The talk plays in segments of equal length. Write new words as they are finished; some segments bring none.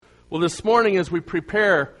Well, this morning as we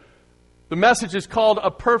prepare, the message is called A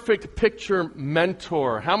Perfect Picture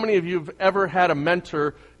Mentor. How many of you have ever had a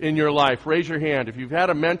mentor in your life? Raise your hand if you've had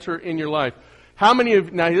a mentor in your life. How many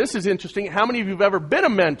of, now this is interesting, how many of you have ever been a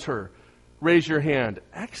mentor? Raise your hand.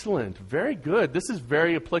 Excellent. Very good. This is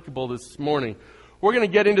very applicable this morning. We're going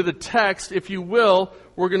to get into the text, if you will.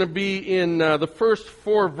 We're going to be in the first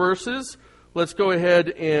 4 verses. Let's go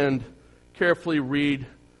ahead and carefully read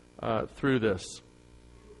through this.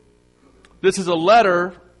 This is a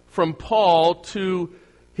letter from Paul to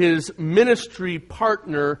his ministry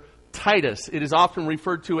partner, Titus. It is often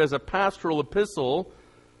referred to as a pastoral epistle,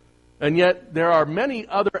 and yet there are many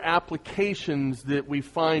other applications that we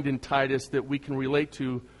find in Titus that we can relate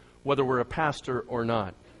to whether we're a pastor or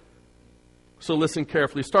not. So listen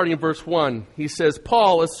carefully. Starting in verse 1, he says,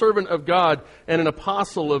 Paul, a servant of God and an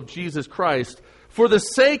apostle of Jesus Christ, for the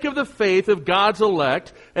sake of the faith of God's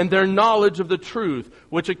elect and their knowledge of the truth,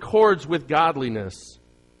 which accords with godliness,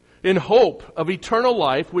 in hope of eternal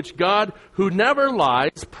life, which God, who never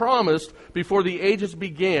lies, promised before the ages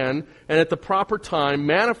began, and at the proper time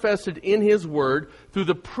manifested in His word through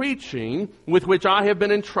the preaching with which I have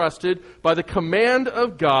been entrusted by the command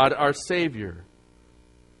of God our Savior.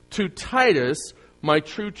 To Titus, my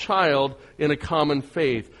true child in a common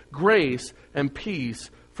faith, grace and peace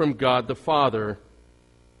from God the Father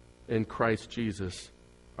and Christ Jesus,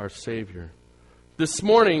 our Savior. This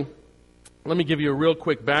morning, let me give you a real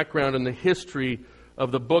quick background in the history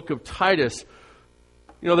of the book of Titus.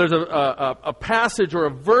 You know, there's a passage or a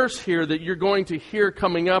verse here that you're going to hear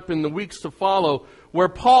coming up in the weeks to follow where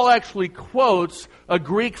Paul actually quotes a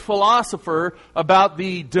Greek philosopher about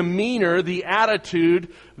the demeanor, the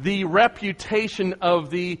attitude, the reputation of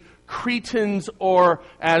the Cretans, or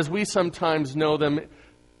as we sometimes know them.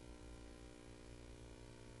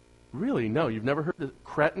 Really? No, you've never heard of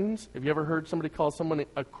cretins? Have you ever heard somebody call someone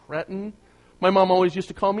a cretin? My mom always used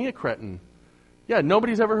to call me a cretin. Yeah,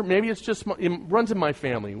 nobody's ever heard. Maybe it's just, it runs in my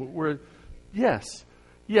family. Yes.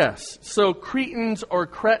 So Cretans or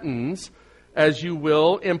cretins, as you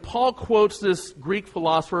will. And Paul quotes this Greek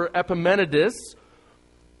philosopher, Epimenides,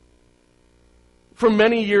 from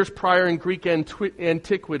many years prior in Greek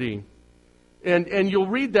antiquity. And you'll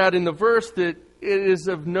read that in the verse that it is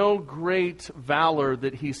of no great valor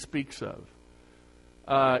that he speaks of.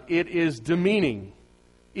 It is demeaning.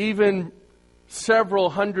 Even several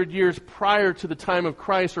hundred years prior to the time of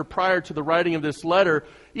Christ or prior to the writing of this letter,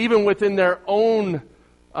 even within their own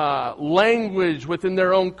language, within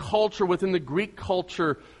their own culture, within the Greek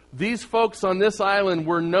culture, these folks on this island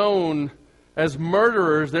were known as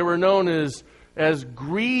murderers. They were known as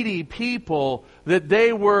greedy people, that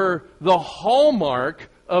they were the hallmark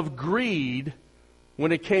of greed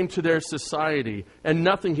when it came to their society. And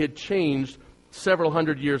nothing had changed several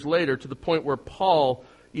hundred years later to the point where Paul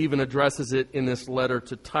even addresses it in this letter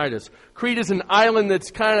to Titus. Crete is an island that's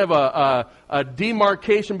kind of a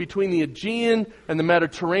demarcation between the Aegean and the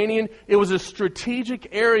Mediterranean. It was a strategic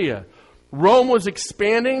area. Rome was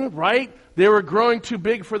expanding, right? They were growing too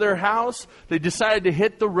big for their house. They decided to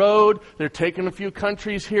hit the road. They're taking a few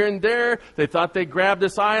countries here and there. They thought they'd grab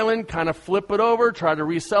this island, kind of flip it over, try to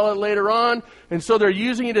resell it later on. And so they're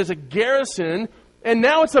using it as a garrison. And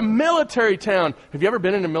now it's a military town. Have you ever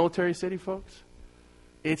been in a military city, folks?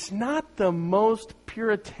 It's not the most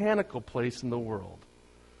puritanical place in the world.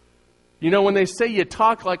 You know, when they say you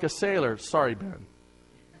talk like a sailor, sorry, Ben.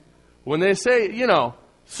 When they say,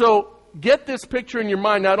 so get this picture in your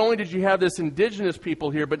mind. Not only did you have this indigenous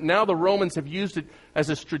people here, but now the Romans have used it as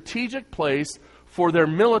a strategic place for their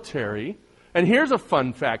military. And here's a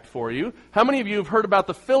fun fact for you. How many of you have heard about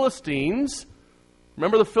the Philistines?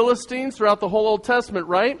 Remember the Philistines throughout the whole Old Testament,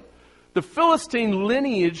 right? The Philistine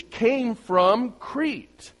lineage came from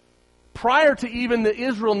Crete. Prior to even the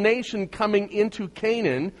Israel nation coming into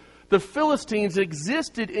Canaan, the Philistines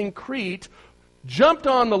existed in Crete, jumped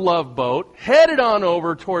on the love boat, headed on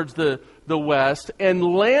over towards the west, and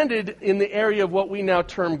landed in the area of what we now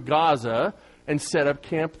term Gaza, and set up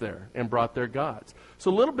camp there and brought their gods.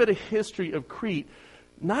 So a little bit of history of Crete.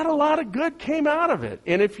 Not a lot of good came out of it.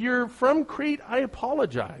 And if you're from Crete, I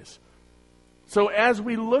apologize. So as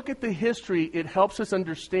we look at the history, it helps us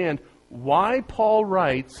understand why Paul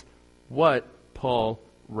writes what Paul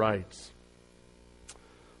writes.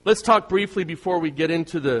 Let's talk briefly before we get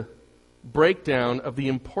into the breakdown of the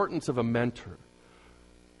importance of a mentor.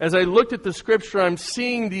 As I looked at the scripture, I'm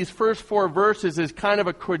seeing these first 4 verses as kind of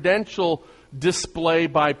a credential display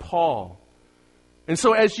by Paul. And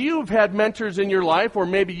so as you've had mentors in your life, or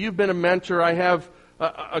maybe you've been a mentor, I have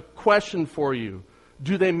a question for you.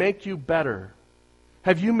 Do they make you better?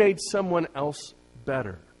 Have you made someone else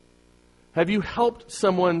better? Have you helped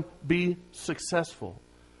someone be successful?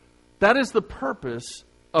 That is the purpose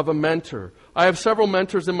of a mentor. I have several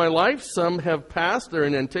mentors in my life. Some have passed. They're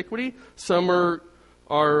in antiquity. Some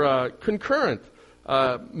are concurrent.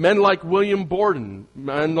 Men like William Borden.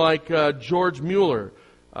 Men like George Mueller.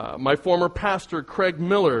 My former pastor, Craig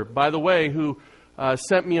Miller, by the way, who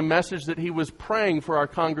sent me a message that he was praying for our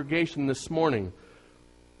congregation this morning.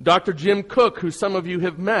 Dr. Jim Cook, who some of you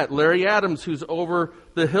have met. Larry Adams, who's over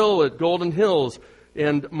the hill at Golden Hills.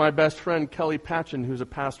 And my best friend, Kelly Patchen, who's a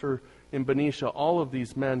pastor in Benicia. All of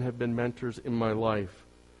these men have been mentors in my life.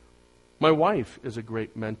 My wife is a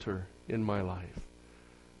great mentor in my life.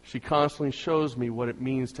 She constantly shows me what it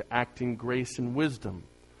means to act in grace and wisdom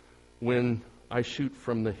when I shoot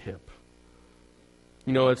from the hip.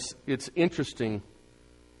 You know, it's interesting.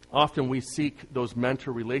 Often we seek those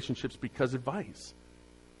mentor relationships because advice.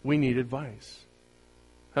 We need advice.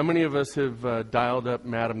 How many of us have dialed up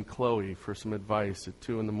Madam Chloe for some advice at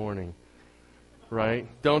 2 a.m, right?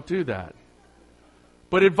 Don't do that.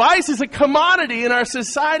 But advice is a commodity in our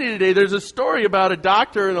society today. There's a story about a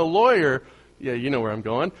doctor and a lawyer. Yeah, you know where I'm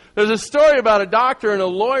going. There's a story about a doctor and a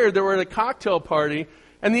lawyer that were at a cocktail party.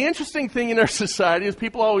 And the interesting thing in our society is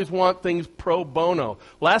people always want things pro bono.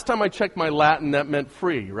 Last time I checked my Latin, that meant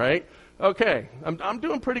free, right? Okay, I'm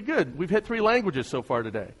doing pretty good. We've hit 3 languages so far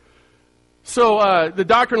today. So the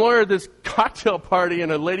doctor and lawyer at this cocktail party,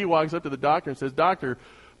 and a lady walks up to the doctor and says, "Doctor,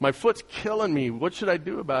 my foot's killing me. What should I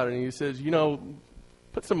do about it?" And he says,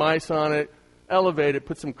 put some ice on it, elevate it,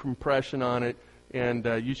 put some compression on it, and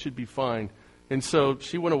you should be fine. And so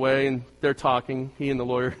she went away, and they're talking, he and the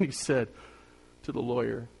lawyer, and he said to the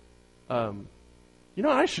lawyer,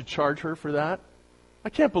 I should charge her for that. I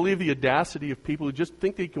can't believe the audacity of people who just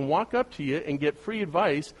think they can walk up to you and get free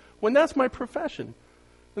advice when that's my profession.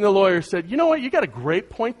 And the lawyer said, "You know what, you got a great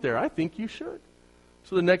point there. I think you should."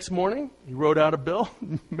 So the next morning, he wrote out a bill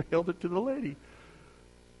and mailed it to the lady.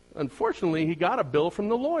 Unfortunately, he got a bill from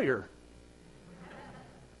the lawyer.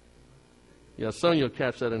 Yeah, some of you will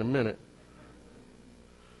catch that in a minute.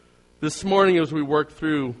 This morning, as we work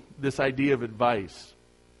through this idea of advice,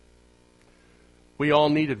 we all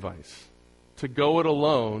need advice. To go it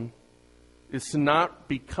alone is to not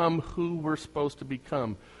become who we're supposed to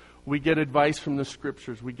become. We get advice from the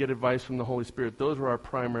Scriptures. We get advice from the Holy Spirit. Those are our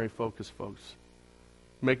primary focus, folks.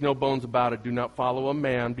 Make no bones about it. Do not follow a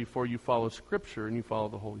man before you follow Scripture and you follow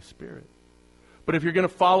the Holy Spirit. But if you're going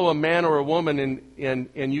to follow a man or a woman,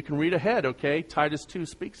 and you can read ahead, okay? Titus 2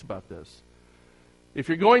 speaks about this. If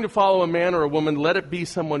you're going to follow a man or a woman, let it be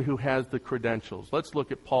someone who has the credentials. Let's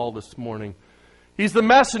look at Paul this morning. He's the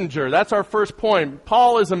messenger. That's our first point.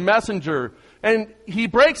 Paul is a messenger. And he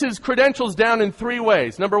breaks his credentials down in 3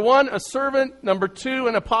 ways. Number 1, a servant. Number 2,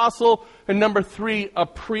 an apostle. And number 3, a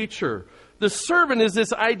preacher. The servant is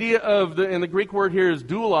this idea of, and the Greek word here is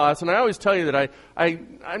doulos. And I always tell you that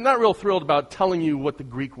I'm not real thrilled about telling you what the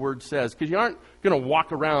Greek word says, because you aren't going to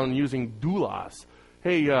walk around using doulos.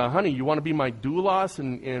 "Hey, honey, you want to be my doulos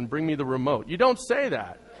and bring me the remote?" You don't say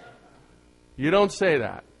that. You don't say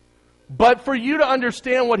that. But for you to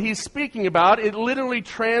understand what he's speaking about, it literally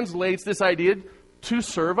translates this idea to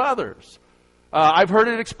serve others. I've heard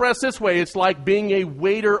it expressed this way. It's like being a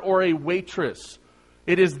waiter or a waitress.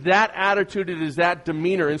 It is that attitude. It is that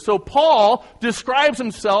demeanor. And so Paul describes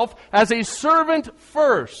himself as a servant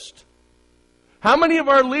first. How many of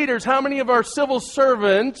our leaders, how many of our civil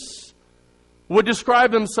servants would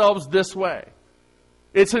describe themselves this way?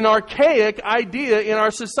 It's an archaic idea in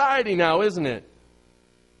our society now, isn't it?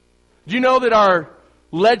 Do you know that our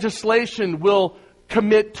legislation will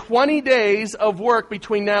commit 20 days of work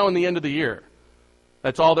between now and the end of the year?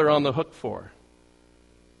 That's all they're on the hook for.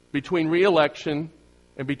 Between re-election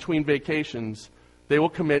and between vacations, they will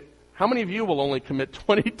commit. How many of you will only commit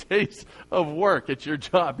 20 days of work at your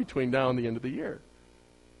job between now and the end of the year?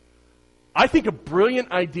 I think a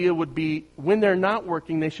brilliant idea would be, when they're not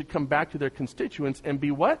working, they should come back to their constituents and be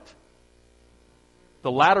what?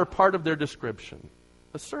 The latter part of their description.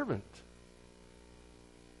 A servant.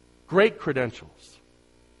 Great credentials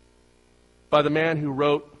by the man who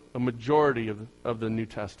wrote a majority of the New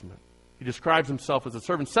Testament. He describes himself as a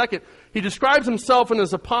servant. Second, he describes himself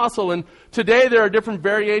as an apostle, and today there are different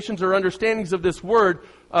variations or understandings of this word.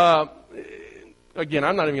 Again,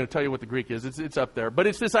 I'm not even going to tell you what the Greek is. It's up there. But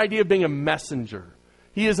it's this idea of being a messenger.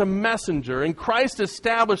 He is a messenger, and Christ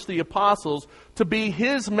established the apostles to be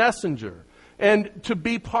his messenger. And to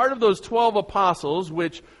be part of those 12 apostles,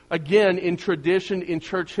 which, again, in tradition, in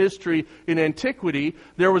church history, in antiquity,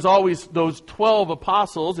 there was always those 12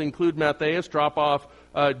 apostles, include Matthias, drop off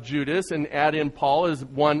Judas, and add in Paul as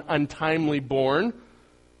one untimely born.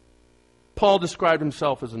 Paul described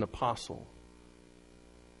himself as an apostle,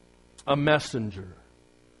 a messenger.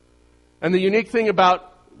 And the unique thing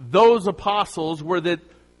about those apostles were that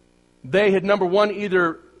they had, number one,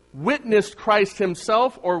 either witnessed Christ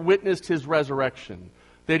himself or witnessed his resurrection.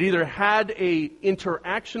 They'd either had an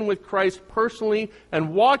interaction with Christ personally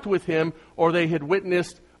and walked with him, or they had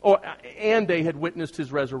witnessed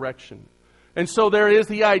his resurrection. And so there is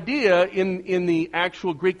the idea in the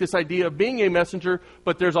actual Greek, this idea of being a messenger,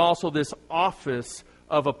 but there's also this office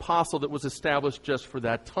of apostle that was established just for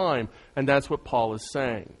that time. And that's what Paul is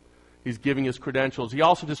saying. He's giving his credentials. He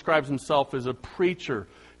also describes himself as a preacher.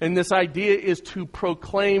 And this idea is to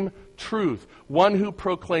proclaim truth. One who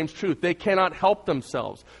proclaims truth. They cannot help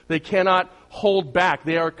themselves. They cannot hold back.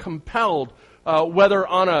 They are compelled, whether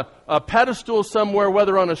on a pedestal somewhere,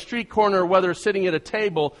 whether on a street corner, whether sitting at a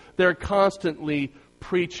table, they're constantly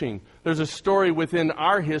preaching. There's a story within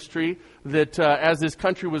our history that as this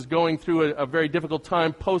country was going through a very difficult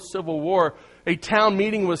time post-Civil War, a town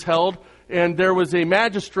meeting was held, and there was a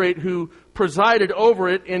magistrate who presided over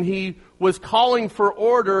it, and he was calling for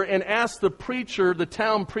order and asked the preacher, the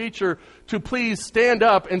town preacher, to please stand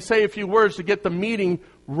up and say a few words to get the meeting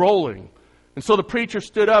rolling. And so the preacher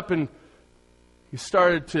stood up and he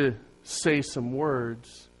started to say some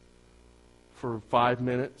words for 5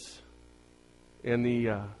 minutes. And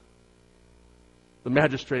the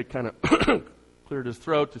magistrate kind of cleared his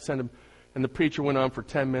throat to send him. And the preacher went on for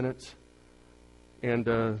 10 minutes. And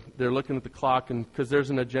they're looking at the clock, and because there's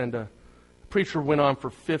an agenda. The preacher went on for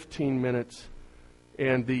 15 minutes.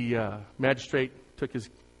 And the magistrate took his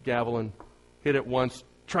gavel and hit it once,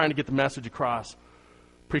 trying to get the message across.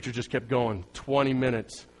 Preacher just kept going. 20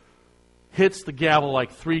 minutes. Hits the gavel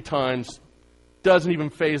like 3 times. Doesn't even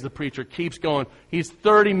faze the preacher. Keeps going. He's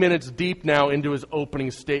 30 minutes deep now into his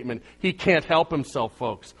opening statement. He can't help himself,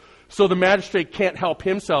 folks. So the magistrate can't help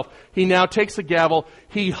himself. He now takes the gavel.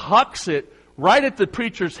 He hucks it right at the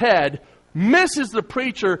preacher's head, misses the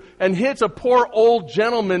preacher, and hits a poor old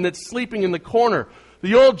gentleman that's sleeping in the corner.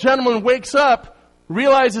 The old gentleman wakes up,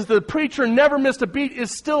 realizes the preacher never missed a beat,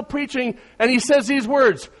 is still preaching, and he says these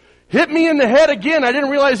words, "Hit me in the head again. I didn't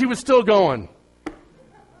realize he was still going."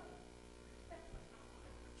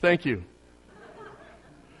 Thank you.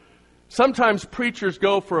 Sometimes preachers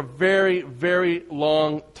go for a very, very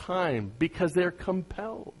long time because they're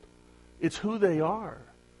compelled. It's who they are.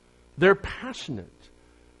 They're passionate.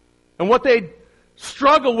 And what they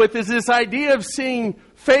struggle with is this idea of seeing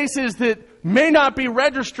faces that may not be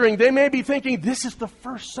registering. They may be thinking, this is the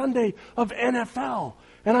first Sunday of NFL,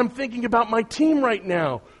 and I'm thinking about my team right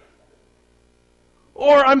now.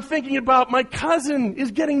 Or I'm thinking about my cousin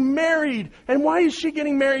is getting married, and why is she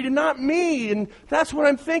getting married and not me? And that's what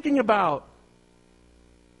I'm thinking about.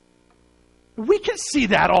 We can see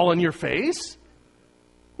that all in your face.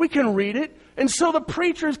 We can read it. And so the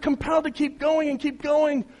preacher is compelled to keep going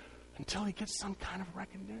until he gets some kind of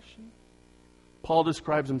recognition. Paul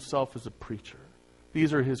describes himself as a preacher.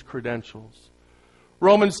 These are his credentials.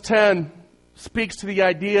 Romans 10 speaks to the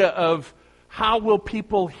idea of how will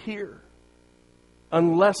people hear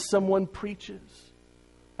unless someone preaches?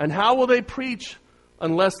 And how will they preach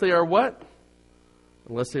unless they are what?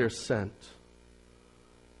 Unless they are sent.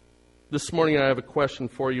 This morning I have a question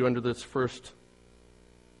for you under this first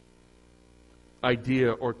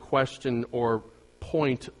idea or question or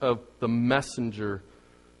point of the messenger.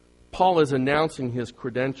 Paul is announcing his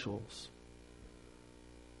credentials.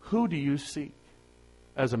 Who do you seek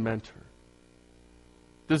as a mentor?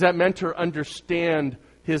 Does that mentor understand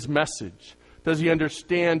his message? Does he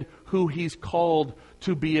understand who he's called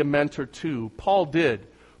to be a mentor to? Paul did.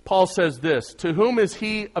 Paul says this, to whom is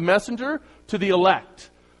he a messenger? To the elect.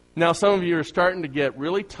 Now some of you are starting to get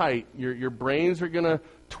really tight. Your brains are going to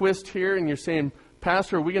twist here, and you're saying,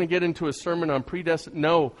 Pastor, are we going to get into a sermon on predestination?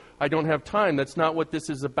 No, I don't have time. That's not what this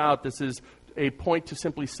is about. This is a point to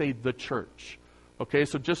simply say the church. Okay,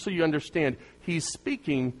 so just so you understand, he's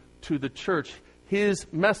speaking to the church. His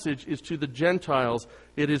message is to the Gentiles.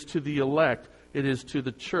 It is to the elect. It is to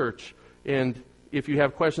the church. And if you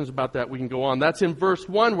have questions about that, we can go on. That's in verse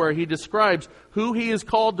 1 where he describes who he is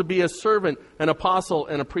called to be a servant, an apostle,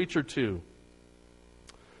 and a preacher to.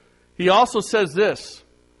 He also says this,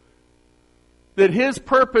 that his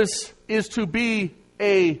purpose is to be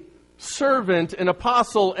a servant, an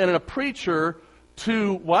apostle, and a preacher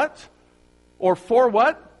to what? Or for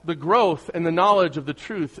what? The growth and the knowledge of the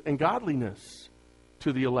truth and godliness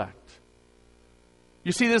to the elect.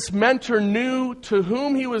 You see, this mentor knew to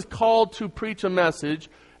whom he was called to preach a message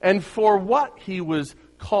and for what he was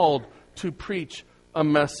called to preach a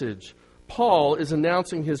message. Paul is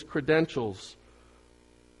announcing his credentials.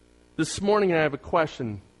 This morning I have a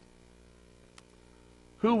question.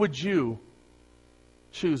 Who would you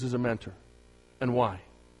choose as a mentor, and why?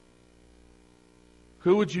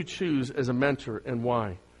 Who would you choose as a mentor, and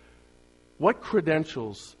why? What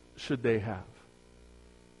credentials should they have?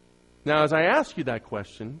 Now, as I ask you that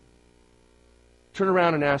question, turn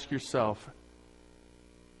around and ask yourself,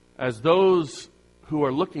 as those who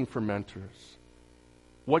are looking for mentors,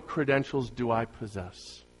 what credentials do I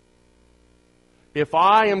possess? If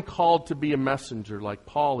I am called to be a messenger like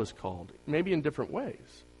Paul is called, maybe in different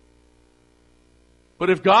ways, but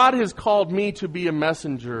if God has called me to be a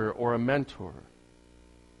messenger or a mentor,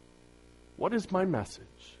 what is my message?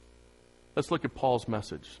 Let's look at Paul's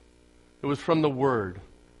message. It was from the Word.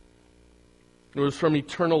 It was from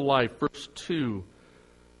eternal life, verse 2.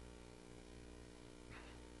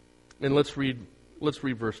 And let's read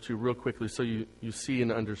verse 2 real quickly so you see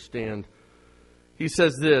and understand. He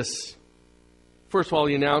says this. First of all,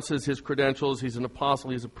 he announces his credentials. He's an apostle,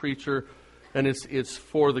 he's a preacher, and it's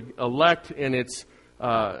for the elect, and it's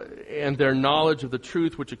and their knowledge of the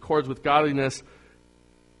truth which accords with godliness.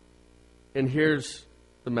 And here's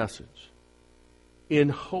the message. In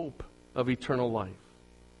hope of eternal life,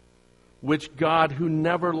 which God, who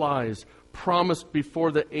never lies, promised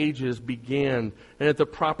before the ages began, and at the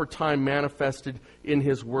proper time manifested in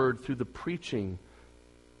His Word through the preaching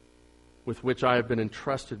with which I have been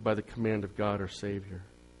entrusted by the command of God our Savior.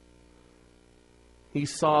 He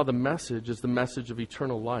saw the message as the message of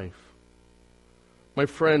eternal life. My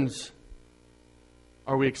friends,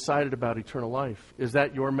 are we excited about eternal life? Is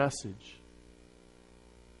that your message?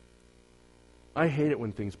 I hate it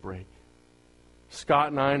when things break. Scott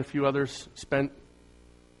and I and a few others spent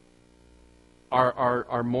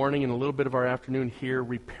our morning and a little bit of our afternoon here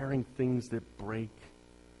repairing things that break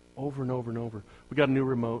over and over and over. We got a new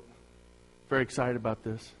remote. Very excited about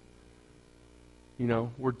this. You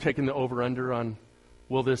know, we're taking the over-under on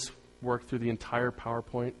will this work through the entire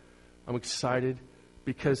PowerPoint. I'm excited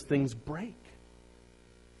because things break.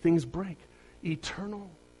 Things break. Eternal.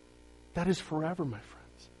 That is forever, my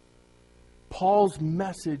friends. Paul's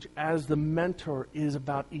message as the mentor is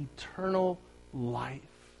about eternal life.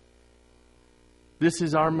 This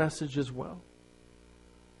is our message as well.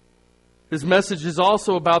 His message is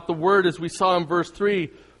also about the Word, as we saw in verse 3.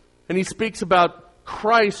 And he speaks about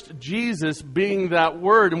Christ Jesus being that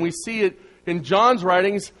Word. And we see it in John's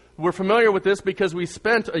writings. We're familiar with this because we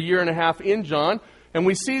spent a year and a half in John. And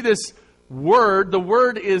we see this Word. The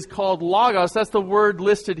Word is called Logos. That's the word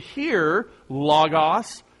listed here,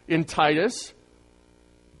 Logos, in Titus.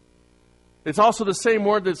 It's also the same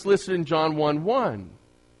word that's listed in John 1:1.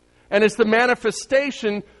 And it's the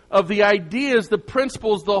manifestation of the ideas, the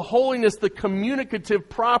principles, the holiness, the communicative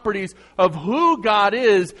properties of who God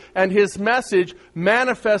is and His message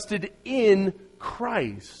manifested in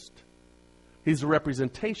Christ. He's a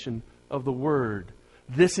representation of the Word.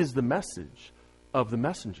 This is the message of the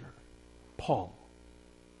messenger, Paul.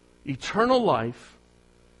 Eternal life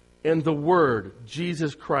and the Word,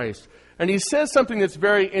 Jesus Christ. And he says something that's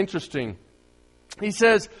very interesting. He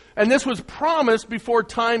says, and this was promised before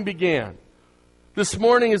time began. This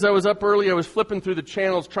morning as I was up early, I was flipping through the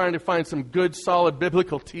channels trying to find some good, solid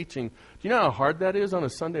biblical teaching. Do you know how hard that is on a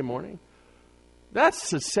Sunday morning?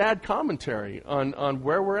 That's a sad commentary on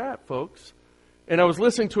where we're at, folks. And I was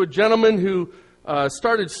listening to a gentleman who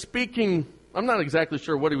started speaking. I'm not exactly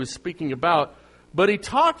sure what he was speaking about, but he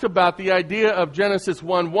talked about the idea of Genesis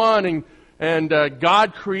 1:1 and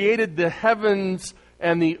God created the heavens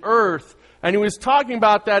and the earth. And he was talking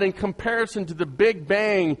about that in comparison to the Big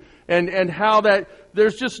Bang and how that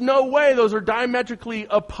there's just no way those are diametrically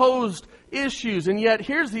opposed issues. And yet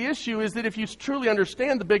here's the issue is that if you truly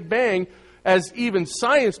understand the Big Bang, as even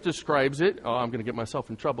science describes it, I'm going to get myself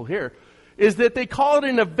in trouble here, is that they call it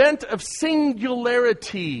an event of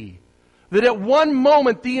singularity. That at one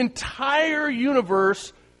moment the entire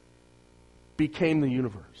universe became the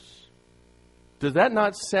universe. Does that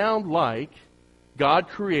not sound like God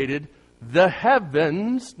created the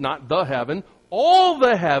heavens, not the heaven, all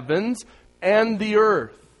the heavens and the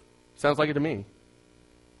earth? Sounds like it to me.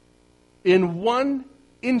 In one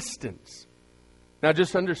instance. Now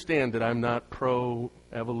just understand that I'm not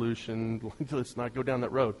pro-evolution. Let's not go down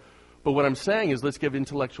that road. But what I'm saying is let's give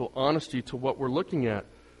intellectual honesty to what we're looking at.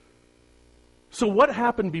 So what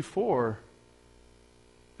happened before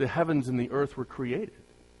the heavens and the earth were created?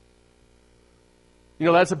 You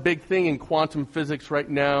know, that's a big thing in quantum physics right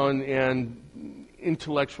now and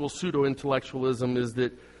intellectual, pseudo-intellectualism is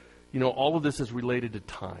that, you know, all of this is related to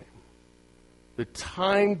time. The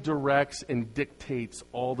time directs and dictates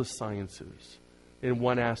all the sciences in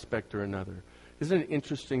one aspect or another. Isn't it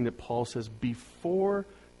interesting that Paul says, before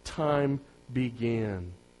time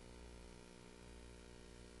began?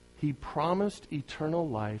 He promised eternal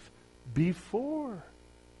life before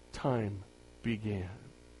time began.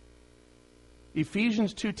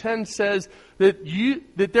 Ephesians 2:10 says that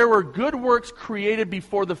there were good works created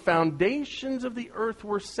before the foundations of the earth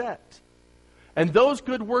were set. And those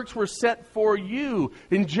good works were set for you.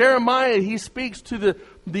 In Jeremiah, he speaks to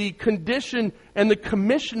the condition and the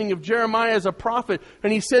commissioning of Jeremiah as a prophet.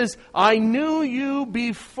 And he says, I knew you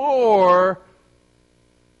before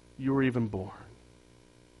you were even born.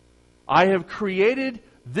 I have created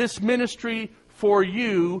this ministry for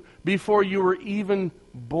you before you were even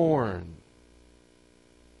born.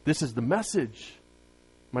 This is the message,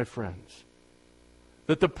 my friends.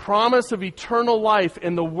 That the promise of eternal life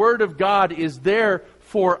and the Word of God is there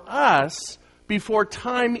for us before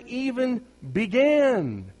time even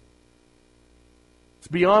began. It's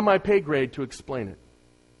beyond my pay grade to explain it.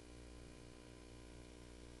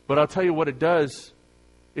 But I'll tell you what it does.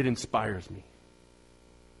 It inspires me.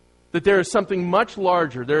 That there is something much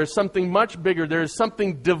larger, there is something much bigger, there is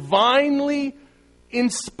something divinely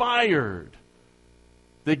inspired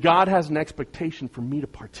that God has an expectation for me to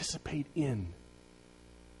participate in.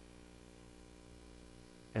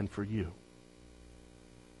 And for you.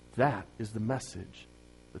 That is the message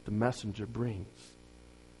that the messenger brings.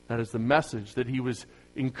 That is the message that he was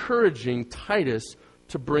encouraging Titus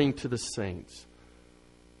to bring to the saints.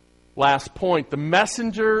 Last point, the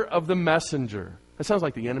messenger of the messenger. That sounds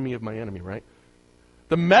like the enemy of my enemy, right?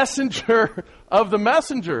 The messenger of the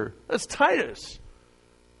messenger. That's Titus.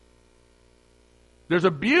 There's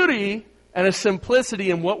a beauty and a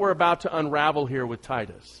simplicity in what we're about to unravel here with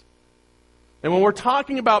Titus. And when we're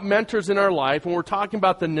talking about mentors in our life, when we're talking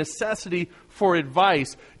about the necessity for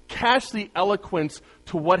advice, catch the eloquence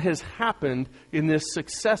to what has happened in this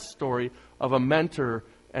success story of a mentor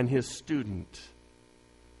and his student.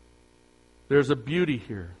 There's a beauty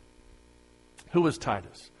here. Who was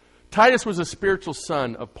Titus? Titus was a spiritual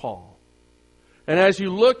son of Paul. And as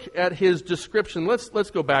you look at his description, let's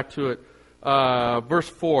go back to it, verse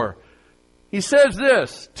 4. He says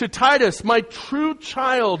this, to Titus, my true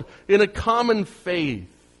child in a common faith.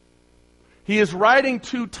 He is writing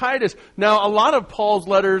to Titus. Now, a lot of Paul's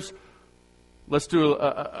letters, let's do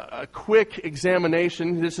a quick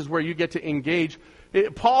examination. This is where you get to engage.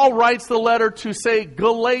 Paul writes the letter to, say,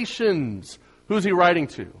 Galatians. Who's he writing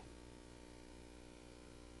to?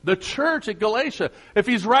 The church at Galatia. If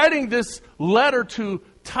he's writing this letter to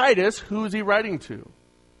Titus, who is he writing to?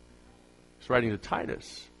 He's writing to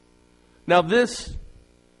Titus. Now this,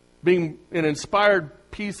 being an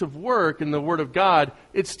inspired piece of work in the Word of God,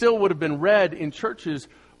 it still would have been read in churches,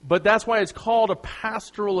 but that's why it's called a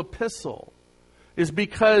pastoral epistle, is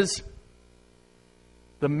because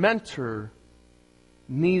the mentor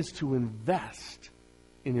needs to invest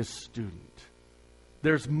in his student.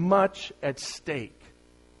 There's much at stake.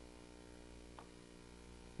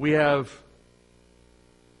 We have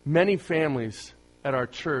many families at our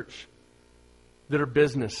church that are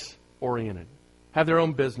business oriented, have their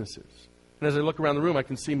own businesses. And as I look around the room, I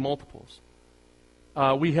can see multiples.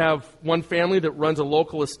 We have one family that runs a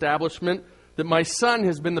local establishment that my son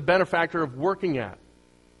has been the benefactor of working at.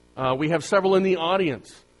 We have several in the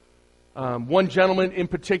audience. One gentleman in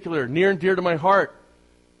particular, near and dear to my heart.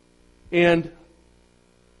 And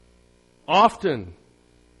often,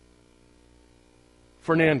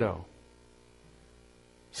 Fernando,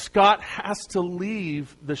 Scott has to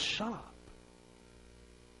leave the shop.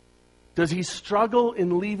 Does he struggle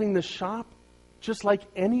in leaving the shop? Just like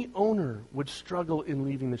any owner would struggle in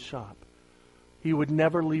leaving the shop. He would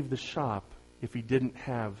never leave the shop if he didn't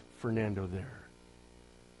have Fernando there.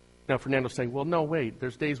 Now, Fernando's saying, well, no, wait,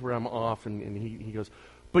 there's days where I'm off. And he goes,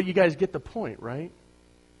 but you guys get the point, right?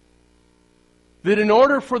 That in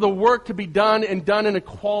order for the work to be done and done in a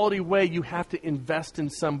quality way, you have to invest in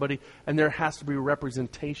somebody, and there has to be a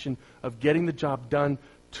representation of getting the job done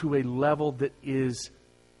to a level that is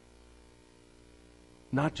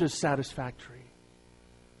not just satisfactory,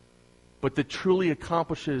 but that truly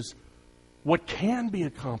accomplishes what can be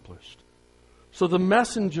accomplished. So the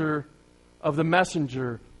messenger of the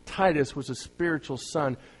messenger, Titus, was a spiritual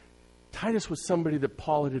son. Titus was somebody that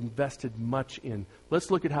Paul had invested much in.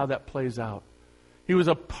 Let's look at how that plays out. He was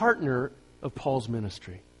a partner of Paul's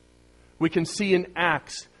ministry. We can see in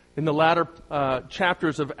Acts, in the latter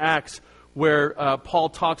chapters of Acts, where Paul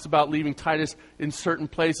talks about leaving Titus in certain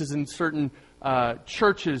places, in certain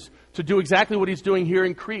churches, to do exactly what he's doing here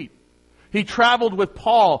in Crete. He traveled with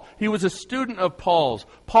Paul. He was a student of Paul's.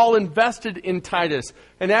 Paul invested in Titus.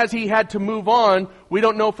 And as he had to move on, we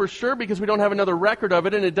don't know for sure because we don't have another record of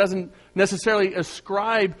it, and it doesn't necessarily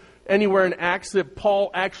ascribe anywhere in Acts that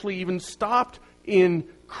Paul actually even stopped in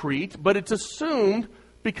Crete, but it's assumed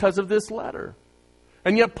because of this letter.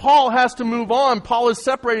 And yet Paul has to move on. Paul is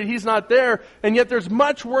separated. He's not there. And yet there's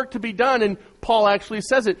much work to be done. And Paul actually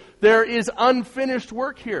says it. There is unfinished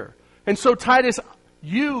work here. And so Titus,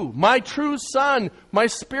 you, my true son, my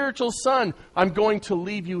spiritual son, I'm going to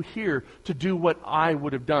leave you here to do what I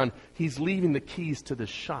would have done. He's leaving the keys to the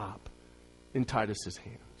shop in Titus's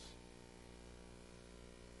hands.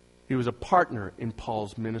 He was a partner in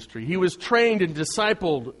Paul's ministry. He was trained and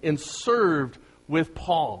discipled and served with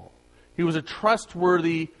Paul. He was a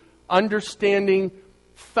trustworthy, understanding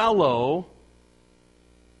fellow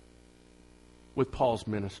with Paul's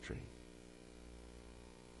ministry.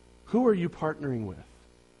 Who are you partnering with?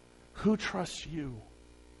 Who trusts you?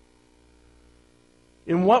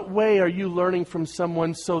 In what way are you learning from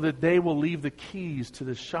someone so that they will leave the keys to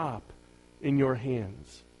the shop in your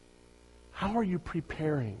hands? How are you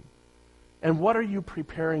preparing? And what are you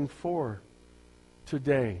preparing for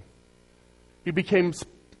today? He became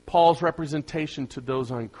Paul's representation to those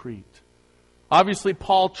on Crete. Obviously,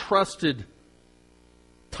 Paul trusted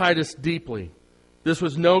Titus deeply. This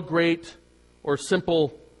was no great or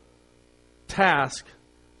simple task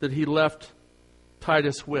that he left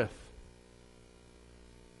Titus with.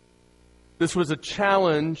 This was a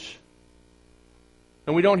challenge,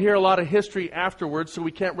 and we don't hear a lot of history afterwards, so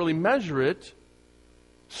we can't really measure it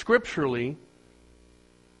scripturally.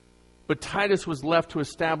 But Titus was left to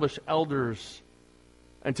establish elders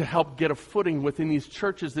and to help get a footing within these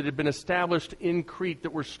churches that had been established in Crete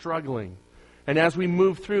that were struggling. And as we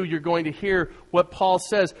move through, you're going to hear what Paul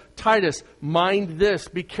says. Titus, mind this.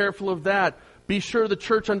 Be careful of that. Be sure the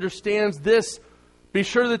church understands this. Be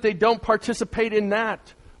sure that they don't participate in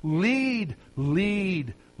that. Lead,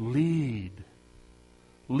 lead, lead.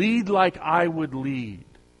 Lead like I would lead.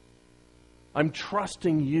 I'm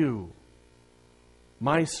trusting you,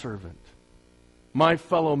 my servant, my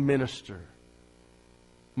fellow minister,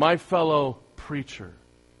 my fellow preacher.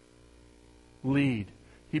 Lead.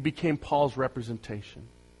 He became Paul's representation.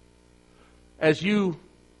 As you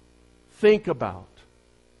think about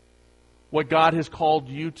what God has called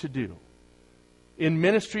you to do in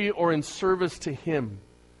ministry or in service to Him,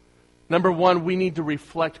 number one, we need to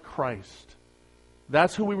reflect Christ.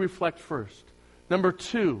 That's who we reflect first. Number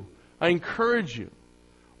two, I encourage you,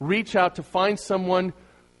 reach out to find someone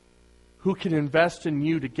who can invest in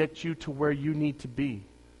you to get you to where you need to be,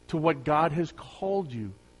 to what God has called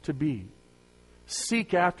you to be.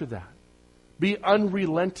 Seek after that. Be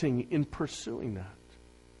unrelenting in pursuing that.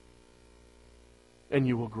 And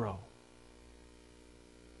you will grow.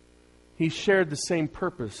 He shared the same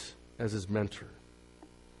purpose as his mentor.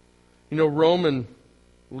 You know, Roman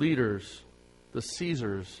leaders, the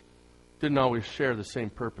Caesars, didn't always share the same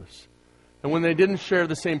purpose. And when they didn't share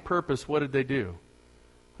the same purpose, what did they do?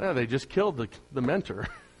 Well, they just killed the mentor.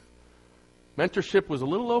 Mentorship was a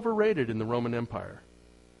little overrated in the Roman Empire.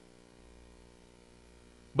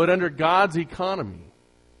 But under God's economy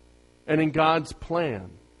and in God's plan,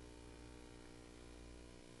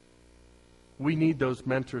 we need those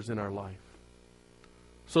mentors in our life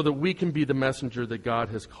so that we can be the messenger that God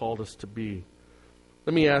has called us to be.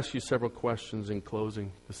 Let me ask you several questions in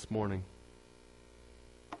closing this morning.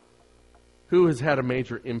 Who has had a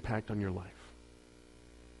major impact on your life?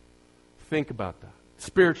 Think about that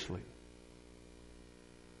spiritually.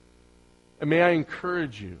 And may I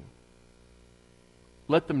encourage you,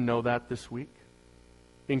 let them know that this week.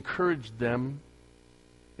 Encourage them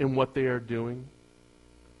in what they are doing.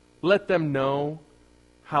 Let them know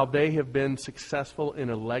how they have been successful in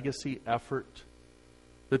a legacy effort,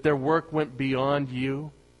 that their work went beyond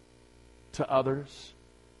you to others.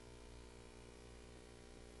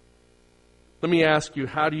 Let me ask you,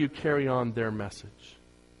 how do you carry on their message?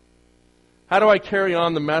 How do I carry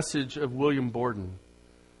on the message of William Borden?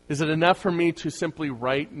 Is it enough for me to simply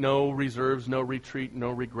write no reserves, no retreat, no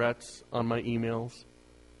regrets on my emails?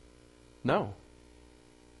 No.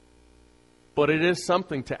 But it is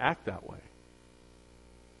something to act that way.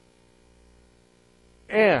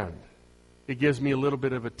 And it gives me a little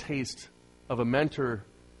bit of a taste of a mentor,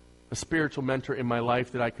 a spiritual mentor in my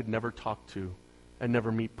life that I could never talk to and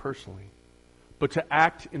never meet personally. But to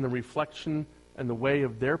act in the reflection and the way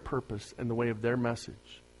of their purpose and the way of their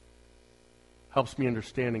message helps me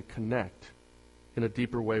understand and connect in a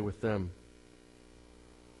deeper way with them.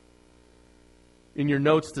 In your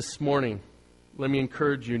notes this morning, let me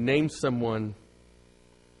encourage you, name someone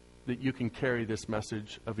that you can carry this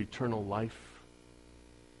message of eternal life.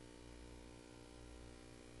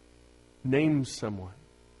 Name someone.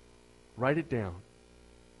 Write it down.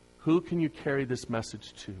 Who can you carry this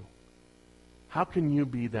message to? How can you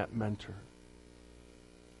be that mentor?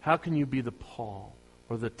 How can you be the Paul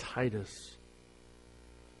or the Titus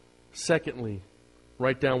Secondly,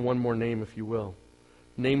 write down one more name if you will.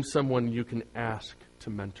 Name someone you can ask to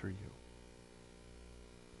mentor you.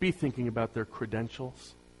 Be thinking about their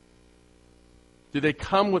credentials. Do they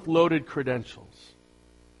come with loaded credentials?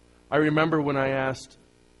 I remember when I asked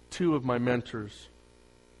two of my mentors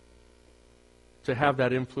to have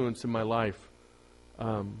that influence in my life.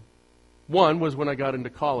 One was when I got into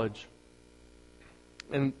college.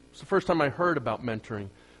 And it's the first time I heard about mentoring.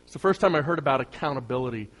 It's the first time I heard about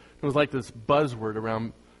accountability. It was like this buzzword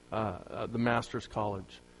around the master's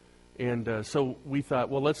college. And so we thought,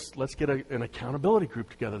 well, let's get an accountability group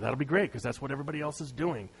together. That'll be great because that's what everybody else is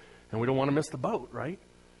doing. And we don't want to miss the boat, right?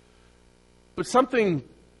 But something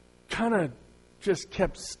kind of just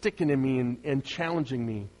kept sticking in me and challenging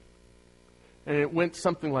me. And it went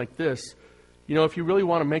something like this. You know, if you really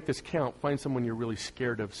want to make this count, find someone you're really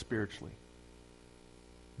scared of spiritually.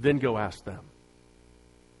 Then go ask them.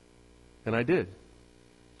 And I did.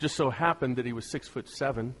 Just so happened that he was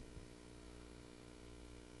 6'7".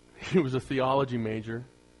 He was a theology major.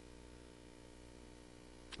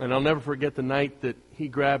 And I'll never forget the night that he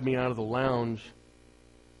grabbed me out of the lounge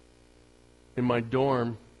in my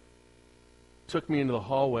dorm, took me into the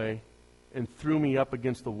hallway, and threw me up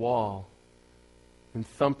against the wall and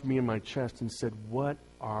thumped me in my chest and said, "What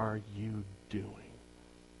are you doing?"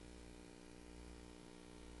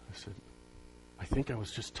 I said, "I think I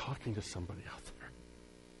was just talking to somebody out there."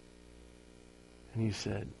 And he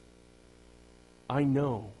said, "I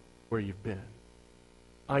know where you've been.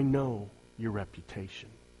 I know your reputation.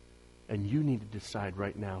 And you need to decide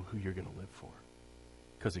right now who you're going to live for.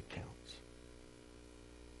 Because it counts."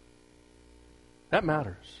 That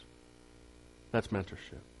matters. That's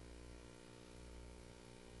mentorship.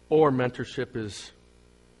 Or mentorship is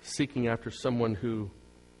seeking after someone who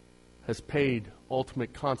has paid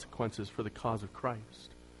ultimate consequences for the cause of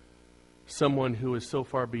Christ. Someone who is so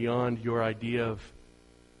far beyond your idea of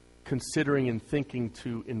considering and thinking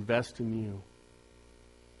to invest in you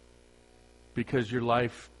because your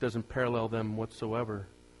life doesn't parallel them whatsoever,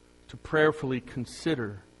 to prayerfully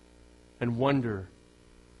consider and wonder,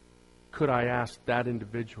 could I ask that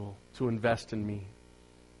individual to invest in me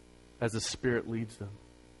as the Spirit leads them?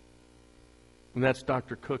 And that's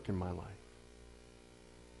Dr. Cook in my life.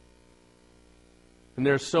 And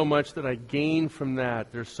there's so much that I gain from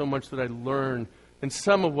that. There's so much that I learn. And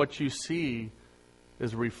some of what you see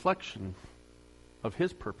is a reflection of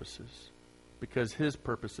his purposes, because his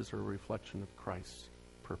purposes are a reflection of Christ's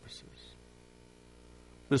purposes.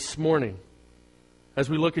 This morning, as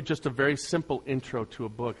we look at just a very simple intro to a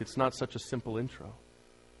book, it's not such a simple intro.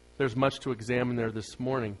 There's much to examine there this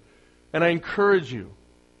morning. And I encourage you,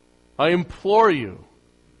 I implore you,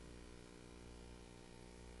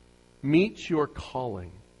 meet your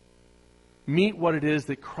calling. Meet what it is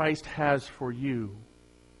that Christ has for you.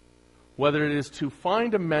 Whether it is to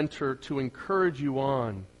find a mentor to encourage you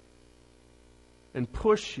on and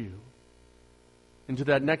push you into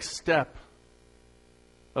that next step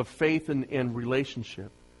of faith and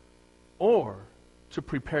relationship, or to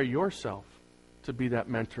prepare yourself to be that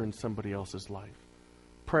mentor in somebody else's life.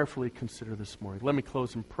 Prayerfully consider this morning. Let me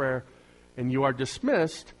close in prayer, and you are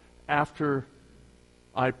dismissed after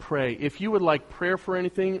I pray. If you would like prayer for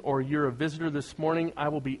anything, or you're a visitor this morning, I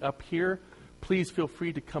will be up here. Please feel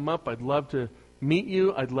free to come up. I'd love to meet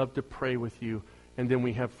you. I'd love to pray with you. And then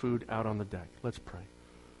we have food out on the deck. Let's pray.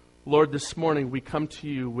 Lord, this morning we come to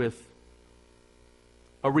you with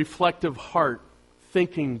a reflective heart,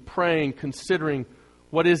 thinking, praying, considering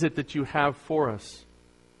what is it that you have for us?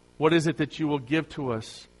 What is it that you will give to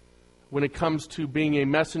us when it comes to being a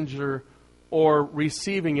messenger or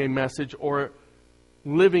receiving a message or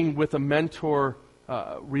living with a mentor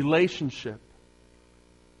relationship?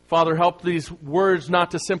 Father, help these words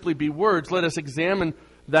not to simply be words. Let us examine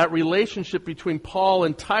that relationship between Paul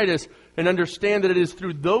and Titus and understand that it is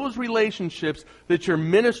through those relationships that your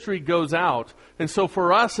ministry goes out. And so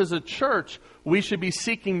for us as a church, we should be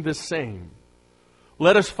seeking the same.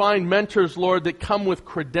 Let us find mentors, Lord, that come with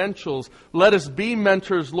credentials. Let us be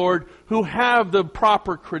mentors, Lord, who have the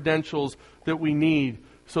proper credentials that we need,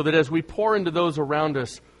 so that as we pour into those around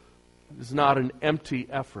us, it is not an empty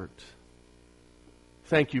effort.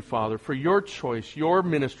 Thank you, Father, for your choice, your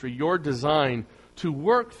ministry, your design to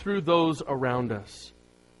work through those around us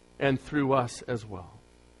and through us as well.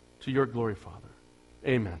 To your glory, Father.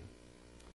 Amen.